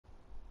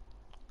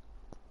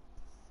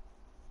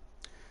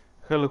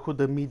Hele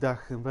goede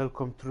middag en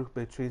welkom terug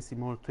bij Train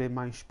Simulator 2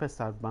 mijn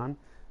Spessart Bahn.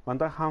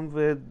 Vandaag gaan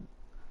we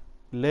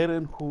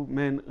leren hoe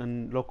men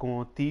een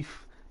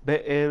locomotief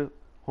BR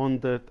 158.2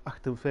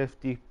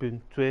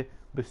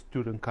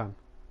 besturen kan.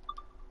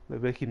 We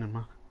beginnen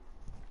maar.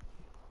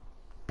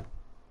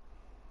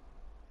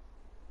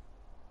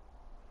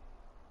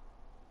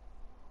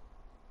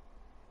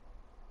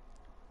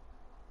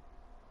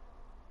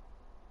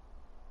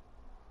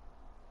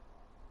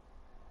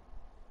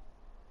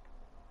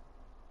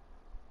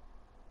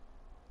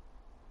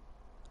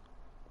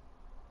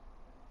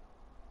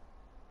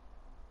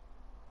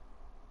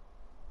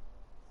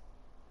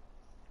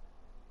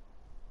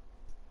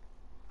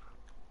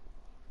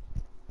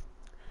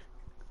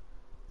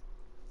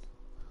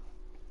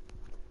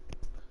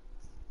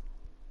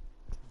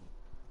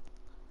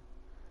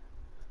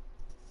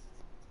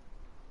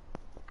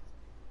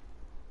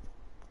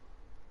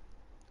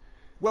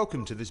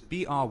 Welcome to this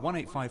BR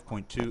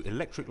 185.2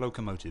 electric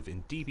locomotive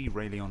in DB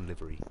Railion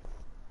livery.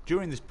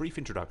 During this brief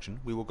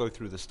introduction, we will go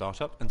through the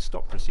startup and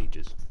stop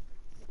procedures.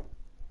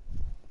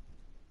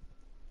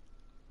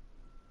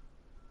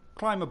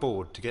 Climb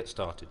aboard to get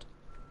started.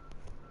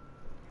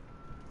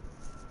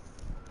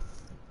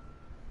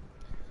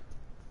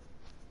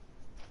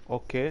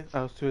 Oké,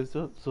 als u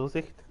zo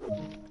zegt.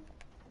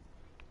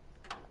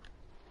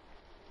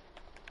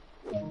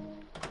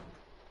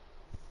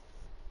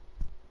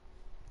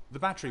 The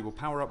battery will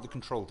power up the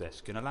control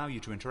desk and allow you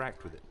to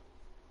interact with it.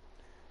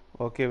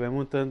 Oké, we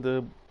moeten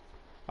de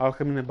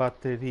algemene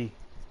batterie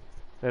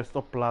eerst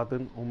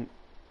opladen om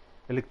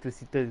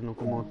elektriciteit in de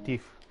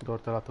locomotief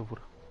door te laten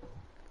voeren.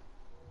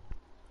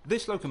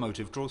 This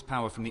locomotive draws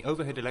power from the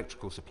overhead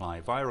electrical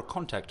supply via a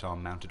contact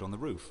arm mounted on the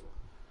roof.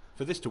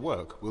 For this to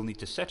work, we'll need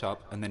to set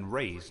up and then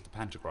raise the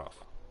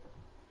pantograph.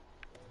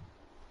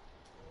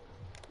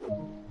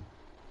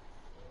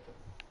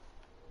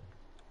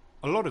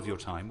 A lot of your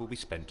time will be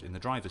spent in the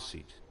driver's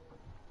seat.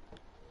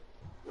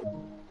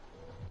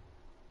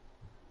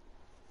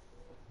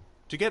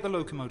 To get the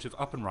locomotive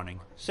up and running,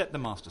 set the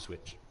master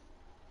switch.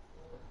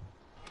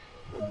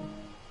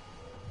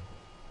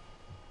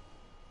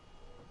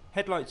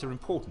 Headlights are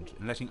important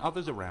in letting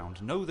others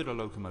around know that a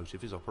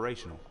locomotive is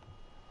operational.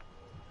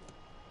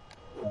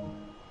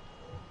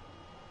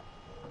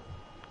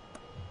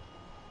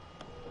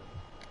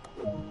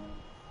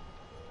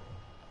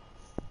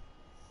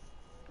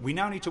 We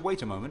now need to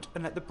wait a moment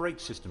and let the brake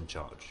system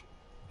charge.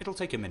 It'll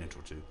take a minute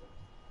or two.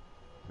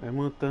 We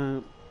moeten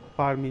een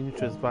paar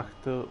minuutjes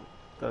wachten.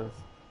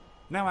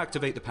 Now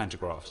activate the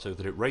pantograph so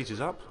that it raises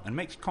up and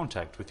makes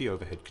contact with the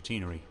overhead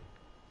catenary.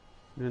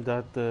 Nu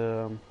dat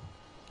de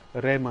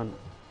remmen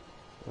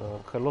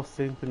gelost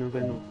zijn, kunnen we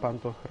een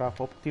pantograaf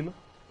optillen.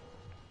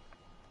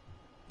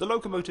 The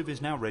locomotive is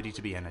now ready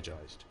to be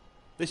energized.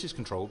 This is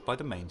controlled by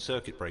the main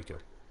circuit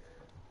breaker.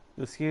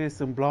 Dus hier is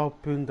een blauw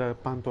punt dat de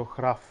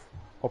pantograaf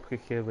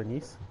opgegeven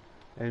is.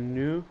 En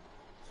nu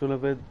zullen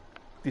we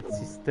dit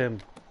systeem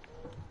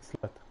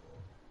sluiten.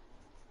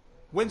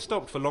 When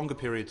stopped for longer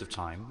periods of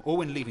time, or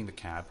when leaving the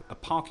cab, a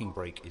parking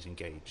brake is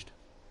engaged.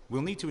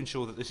 We'll need to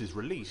ensure that this is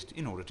released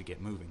in order to get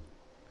moving.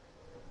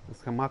 Het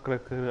is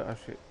gemakkelijker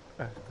als je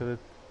achter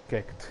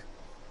kijkt.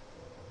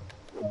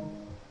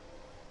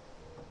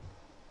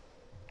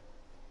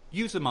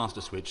 Use the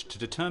master switch to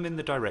determine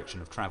the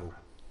direction of travel.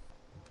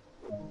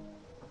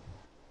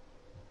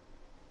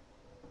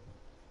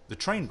 The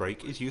train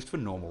brake is used for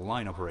normal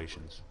line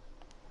operations.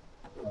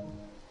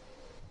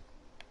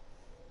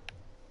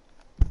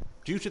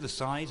 Due to the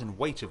size and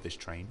weight of this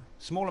train,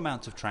 small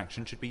amounts of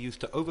traction should be used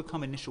to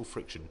overcome initial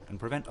friction and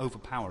prevent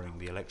overpowering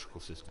the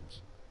electrical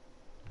systems.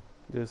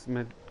 Dus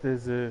met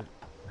deze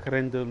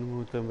grendel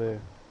moeten we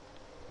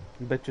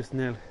een beetje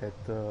snelheid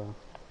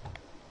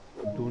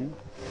doen.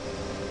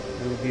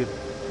 En weer,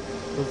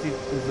 zo ziet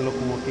deze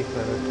locomotief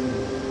eruit in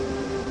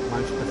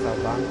mijn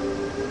Spessart Bahn.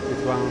 Het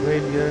is van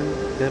Railion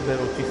DB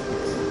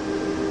Logistics.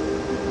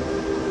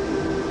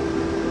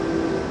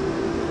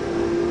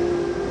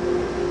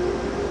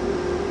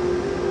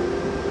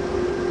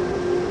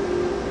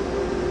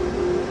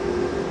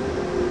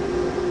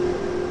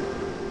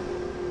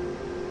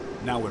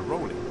 Now we're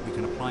rolling, we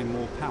can apply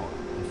more power,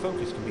 and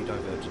focus can be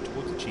diverted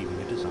towards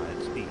achieving a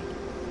desired speed.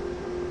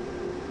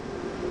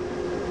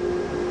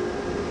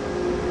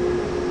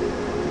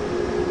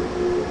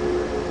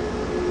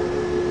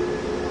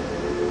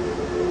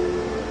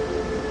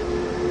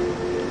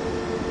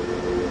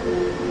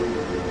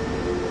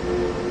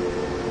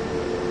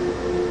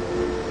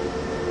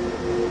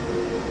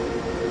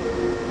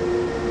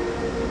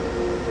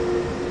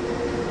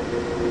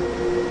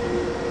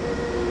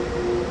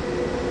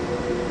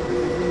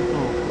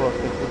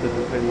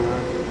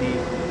 Die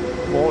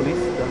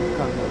polis, dan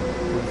kan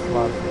het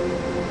zwaar zijn.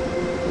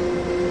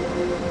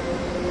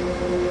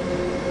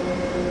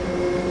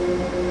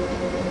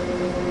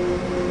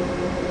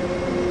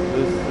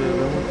 Dus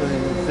we moeten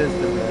in de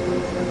zesde blijven,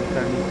 dus we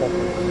kan niet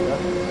openen.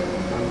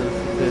 Anders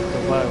is het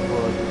gevaar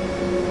voor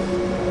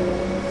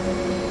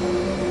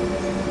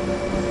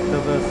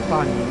de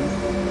spanning,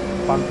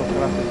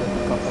 pantografen de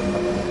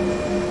capaciteit.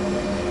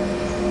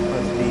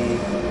 Als die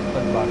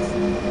was.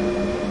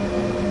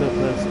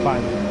 De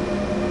Spanje.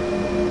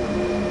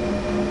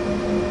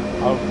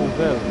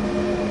 Although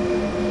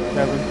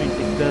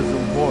 27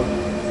 doesn't work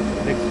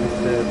next to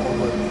the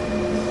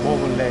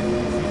overlay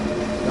music,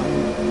 dan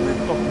men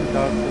toch niet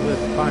uit de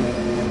Spanje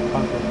in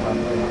kanten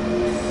gaat.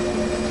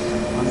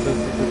 En dus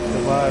is het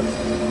gevaar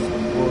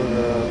voor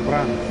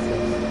brand.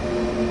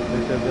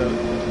 Dat de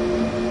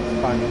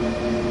Spanje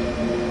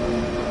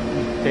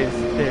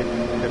intensiteit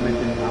met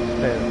een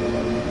ampère.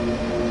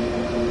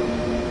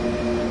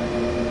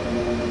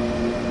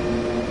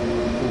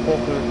 Hoe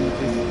hoger de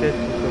intensiteit,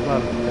 hoe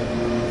gevaarlijker.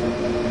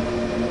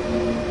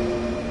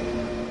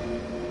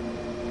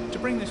 To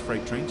bring this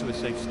freight train to a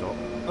safe stop,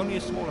 only a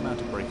small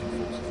amount of braking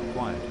force is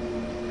required.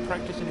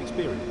 Practice and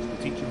experience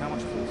will teach you how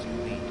much force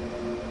you need.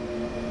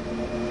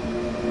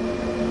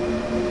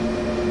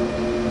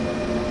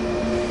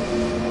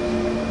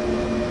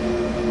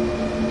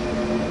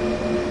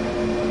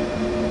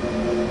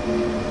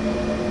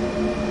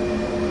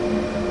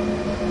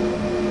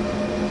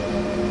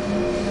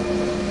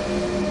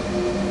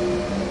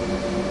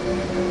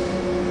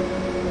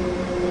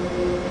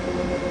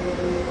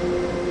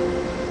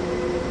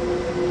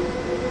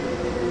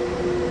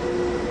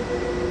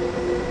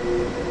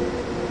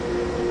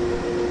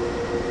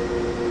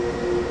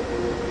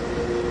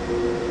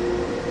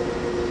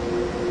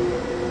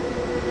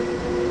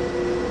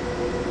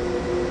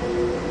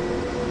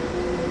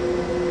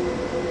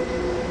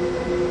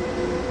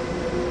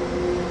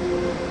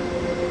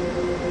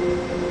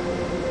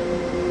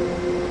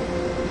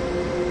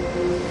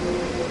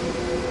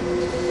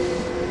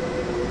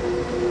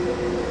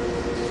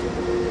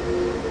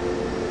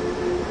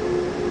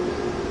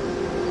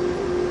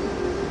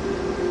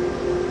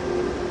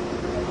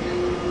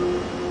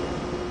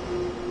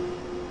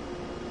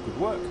 Good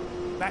work.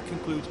 That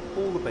concludes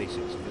all the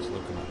basics of this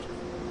locomotive.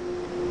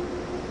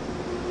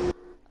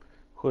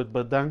 Goed,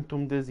 bedankt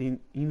om deze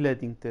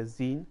inleiding te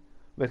zien.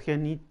 Vergeet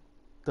niet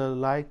te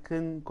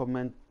liken,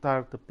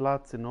 commentaar te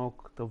plaatsen en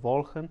ook te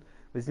volgen.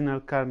 We zien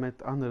elkaar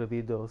met andere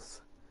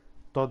video's.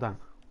 Tot dan.